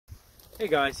Hey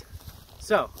guys,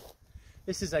 so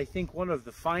this is I think one of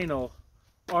the final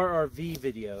RRV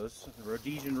videos, the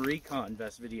Rhodesian Recon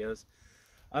vest videos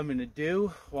I'm going to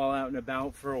do while out and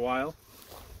about for a while.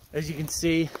 As you can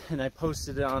see, and I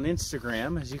posted it on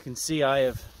Instagram, as you can see I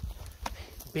have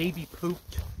baby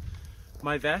pooped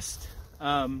my vest.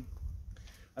 I'm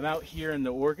out here in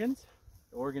the Oregon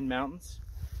Mountains.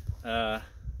 I'm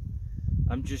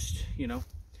just,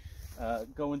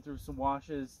 going through some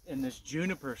washes in this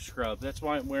Juniper scrub. That's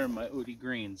why I'm wearing my OD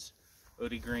greens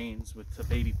with the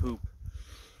baby poop.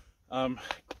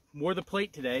 Wore the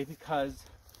plate today because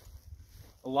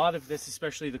a lot of this,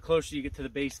 especially the closer you get to the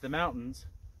base of the mountains,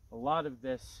 a lot of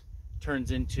this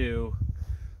turns into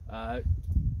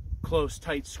close,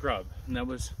 tight scrub. And that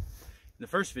was in the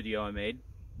first video I made.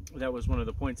 That was one of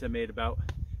the points I made about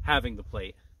having the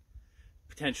plate,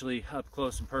 potentially up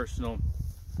close and personal,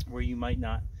 where you might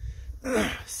not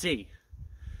see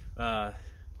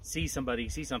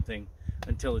something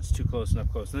until it's too close and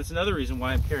up close. And that's another reason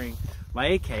why I'm carrying my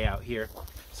AK out here.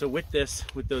 So with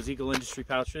those Eagle Industry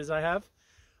pouches I have,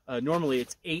 normally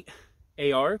it's 8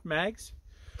 AR mags,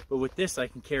 but with this I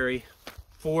can carry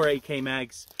 4 AK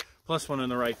mags plus one on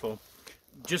the rifle,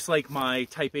 just like my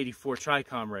Type 84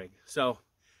 Tri-Com rig. So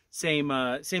same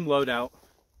loadout,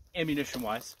 ammunition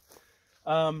wise.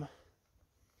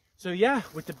 So yeah,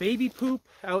 with the baby poop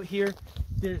out here,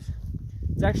 it's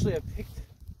actually, I picked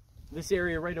this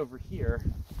area right over here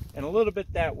and a little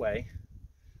bit that way,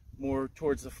 more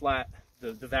towards the flat,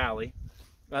 the valley.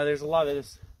 There's a lot of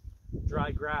this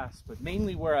dry grass, but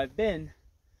mainly where I've been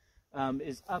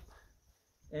is up,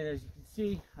 and as you can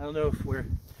see, I don't know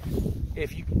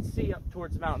if you can see up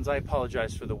towards the mountains. I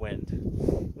apologize for the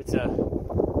wind. It's a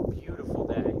beautiful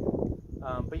day.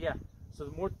 But yeah, so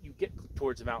the more you get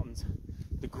towards the mountains,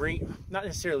 the green, not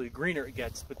necessarily the greener it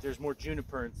gets, but there's more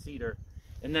juniper and cedar,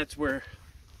 and that's where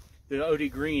the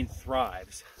OD green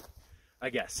thrives.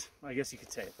 I guess you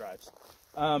could say it thrives.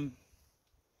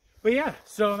 But yeah,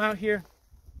 so I'm out here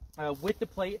with the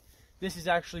plate. This is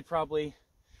actually probably,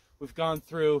 we've gone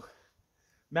through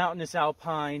Mountainous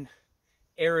Alpine,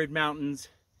 Arid mountains,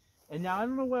 and now I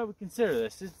don't know what I would consider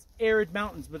this. It's arid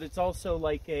mountains, but it's also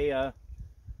like a,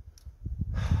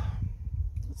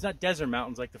 it's not desert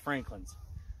mountains like the Franklins.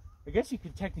 I guess you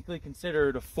could technically consider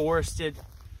it a forested,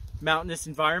 mountainous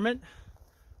environment.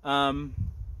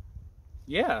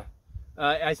 Yeah,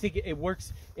 I think it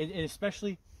works, and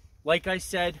especially, like I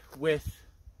said, with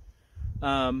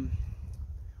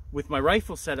my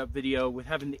rifle setup video, with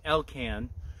having the L-can,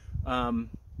 and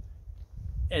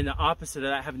the opposite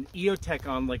of that, having EOTech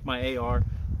on, like my AR,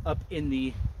 up in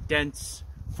the dense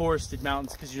forested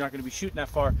mountains, because you're not going to be shooting that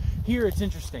far. Here it's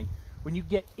interesting. When you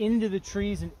get into the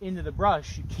trees and into the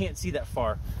brush, you can't see that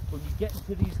far. When you get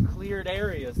into these cleared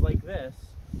areas like this,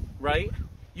 right,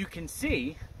 you can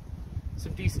see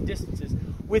some decent distances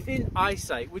within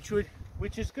eyesight, which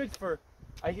is good for,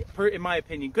 in my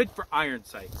opinion, good for iron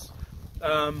sights.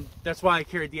 That's why I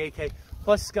carried the AK.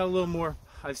 Plus, it's got a little more.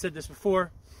 I've said this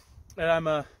before, and I'm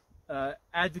a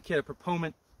advocate, a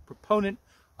proponent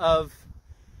of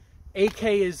AK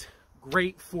is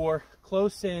great for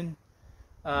close in.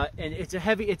 And it's a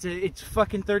heavy, it's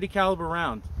fucking 30 caliber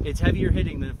round. It's heavier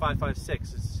hitting than a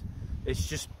 5.56. It's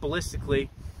just ballistically,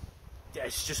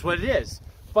 it's just what it is.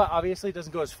 But obviously it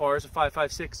doesn't go as far as a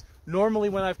 5.56. Normally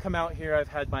when I've come out here, I've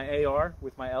had my AR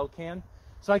with my L-can,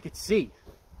 so I could see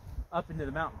up into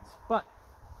the mountains. But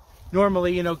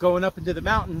normally, going up into the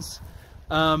mountains,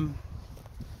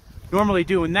 normally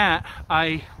doing that,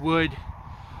 I would,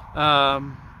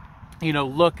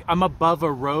 look, I'm above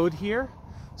a road here.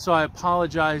 So I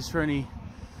apologize for any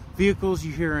vehicles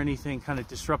you hear or anything kind of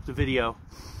disrupt the video.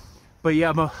 But yeah,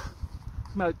 I'm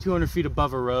about 200 feet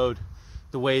above a road,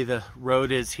 the way the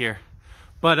road is here.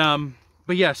 But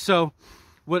yeah, so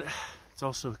it's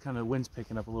also kind of wind's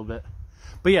picking up a little bit.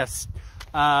 But yes,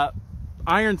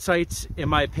 iron sights, in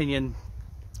my opinion,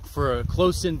 for a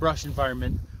close-in brush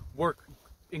environment, work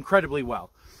incredibly well.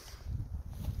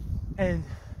 And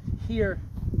here,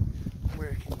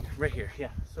 where can you, right here,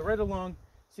 yeah. So right along,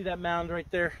 see that mound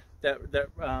right there? It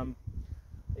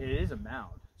is a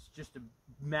mound. It's just a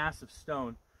massive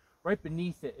stone. Right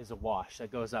beneath it is a wash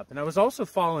that goes up. And I was also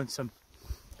following some,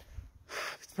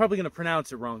 it's probably going to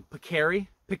pronounce it wrong, peccary,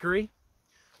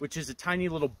 which is a tiny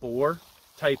little boar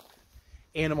type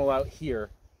animal out here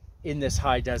in this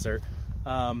high desert,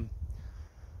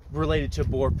 related to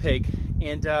boar pig.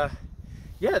 And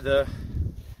yeah, the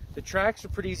tracks are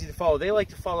pretty easy to follow. They like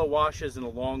to follow washes in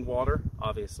along water,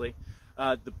 obviously.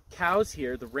 The cows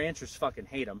here, the ranchers fucking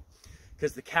hate them,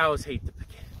 because the cows hate the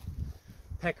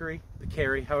peccary,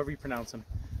 however you pronounce them.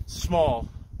 Small.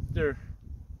 They're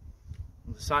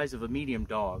the size of a medium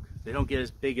dog. They don't get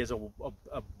as big as a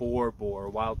boar, a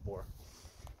wild boar.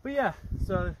 But yeah,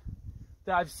 so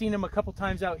I've seen them a couple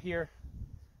times out here.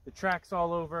 The track's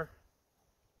all over.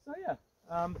 So yeah,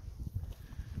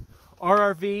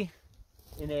 RRV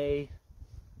in a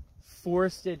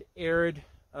forested, arid,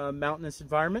 mountainous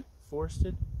environment.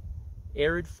 Forested,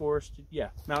 arid, forested, yeah,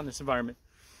 mountainous environment.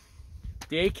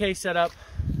 The AK setup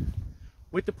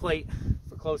with the plate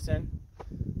for close in.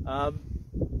 Yeah,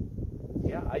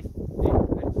 it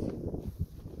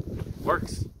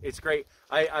works. It's great.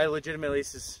 I legitimately,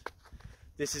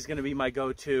 this is going to be my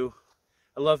go-to.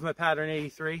 I love my pattern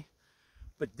 83,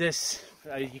 but this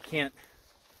you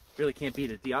really can't beat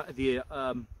it. The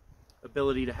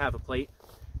ability to have a plate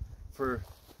for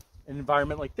an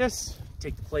environment like this,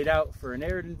 take the plate out for an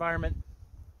arid environment,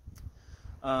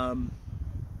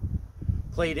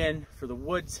 plate in for the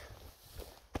woods.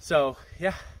 So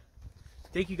yeah,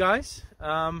 thank you guys.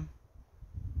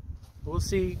 We'll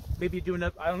see, maybe do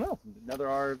another, I don't know, another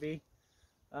RRV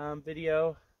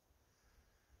video.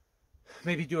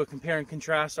 Maybe do a compare and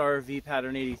contrast RRV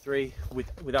pattern 83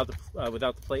 without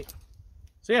the plate.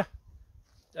 So yeah,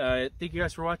 thank you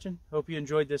guys for watching. Hope you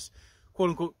enjoyed this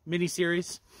quote-unquote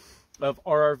mini-series of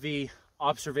RRV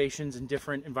observations in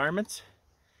different environments.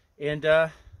 And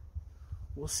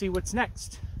we'll see what's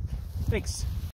next. Thanks.